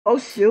Oh,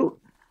 shoot.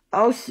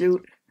 Oh,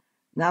 shoot.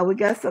 Now we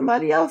got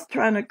somebody else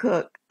trying to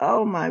cook.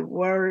 Oh, my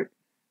word.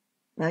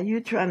 Now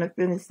you trying to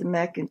finish the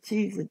mac and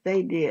cheese that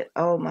they did.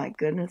 Oh, my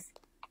goodness.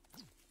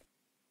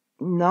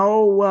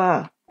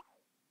 No,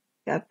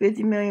 got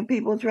 50 million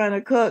people trying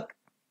to cook.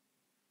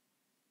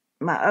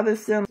 My other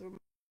Sims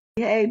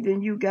behaved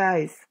than you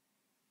guys.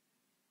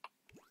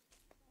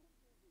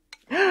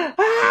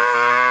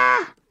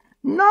 Ah!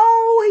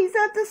 No, he's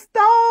at the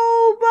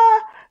stove.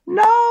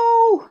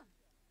 No,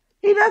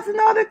 he doesn't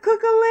know how to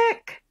cook a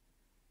lick.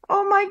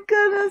 Oh my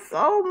goodness.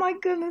 Oh my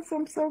goodness.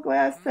 I'm so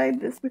glad I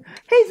saved this.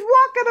 He's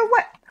walking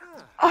away.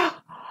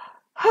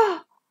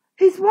 Oh,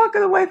 he's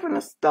walking away from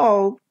the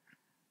stove.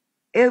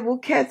 It will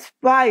catch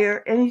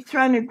fire, and he's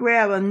trying to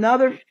grab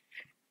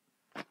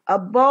a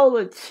bowl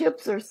of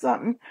chips or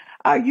something.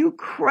 Are you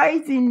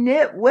crazy,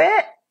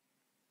 nitwit?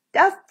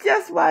 That's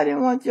just why I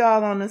didn't want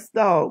y'all on the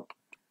stove.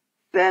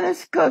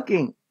 Finish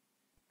cooking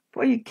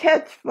before you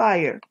catch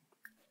fire,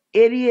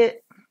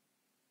 idiot.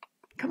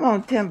 Come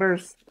on,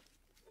 Timbers.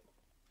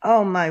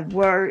 Oh my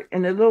word.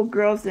 And the little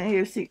girl's in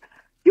here.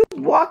 You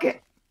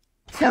walking,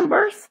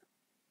 Timbers?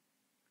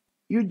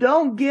 You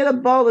don't get a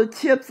bowl of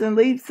chips and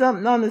leave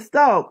something on the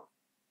stove.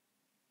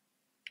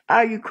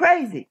 Are you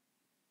crazy?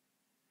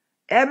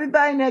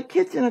 Everybody in that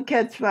kitchen will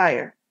catch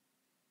fire.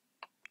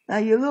 Now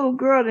your little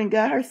girl done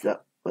got herself.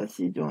 What's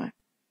she doing?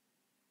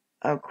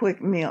 A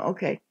quick meal.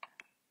 Okay.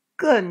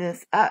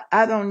 Goodness,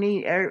 I don't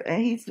need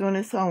and he's doing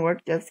his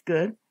homework. That's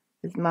good.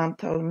 His mom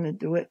told him to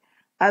do it.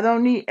 I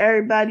don't need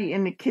everybody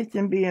in the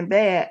kitchen being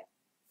bad.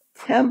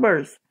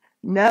 Timbers,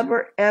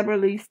 never ever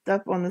leave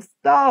stuff on the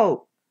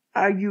stove.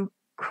 Are you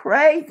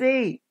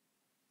crazy?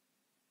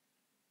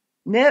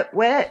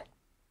 Nitwit.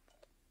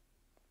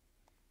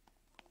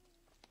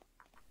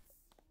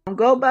 Don't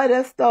go by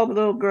that stove,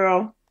 little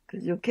girl,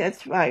 because you'll catch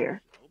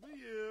fire.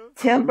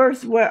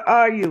 Timbers, where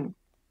are you?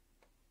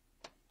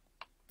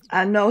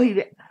 I know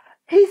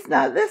he's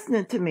not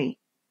listening to me.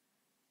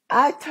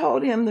 I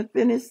told him to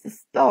finish the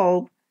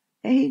stove,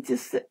 and he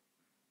just said,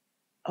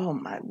 oh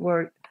my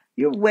word,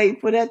 you're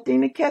waiting for that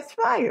thing to catch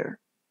fire.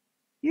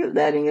 You're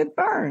letting it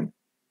burn.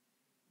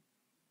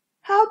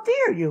 How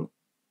dare you?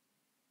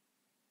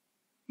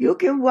 You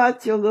can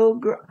watch your little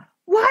girl.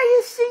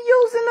 Why is she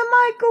using the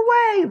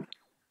microwave?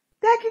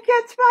 That could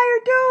catch fire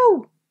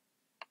too.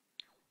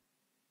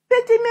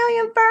 50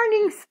 million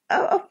burnings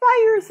of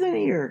fires in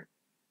here.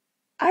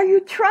 Are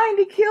you trying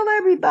to kill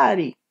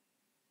everybody?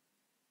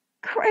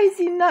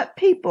 Crazy nut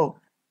people.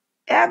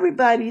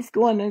 Everybody's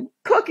going to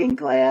cooking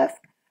class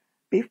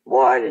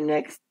before the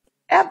next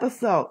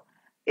episode.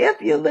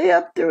 If you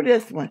live through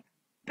this one,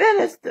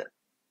 finish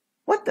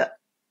what the,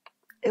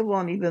 it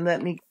won't even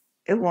let me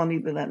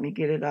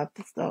get it off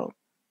the stove.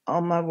 Oh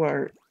my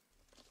word.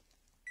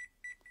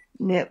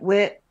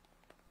 Nitwit.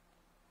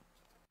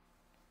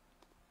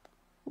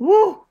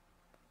 Woo!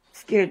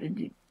 Scared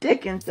the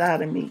dickens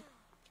out of me.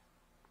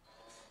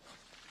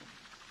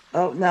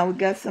 Oh, now we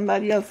got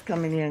somebody else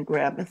coming in and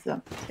grabbing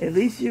some. At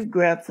least you've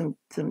grabbed some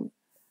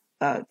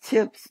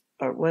chips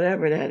or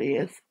whatever that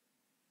is.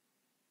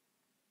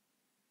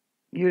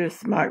 You're the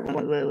smart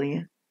one,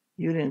 Lillian.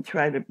 You didn't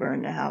try to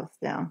burn the house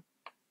down.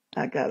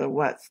 I gotta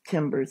watch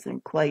Timbers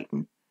and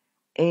Clayton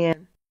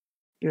and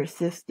your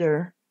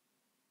sister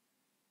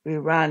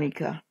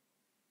Veronica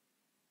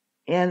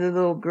and the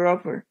little girl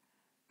for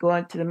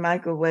going to the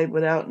microwave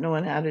without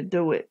knowing how to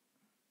do it.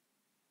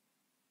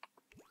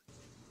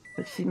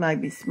 But she might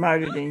be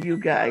smarter than you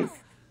guys.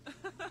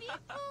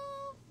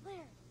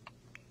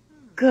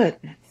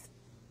 Goodness.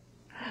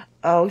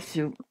 Oh,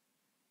 shoot.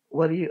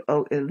 What do you,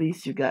 oh, at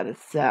least you got a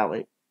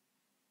salad.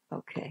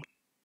 Okay.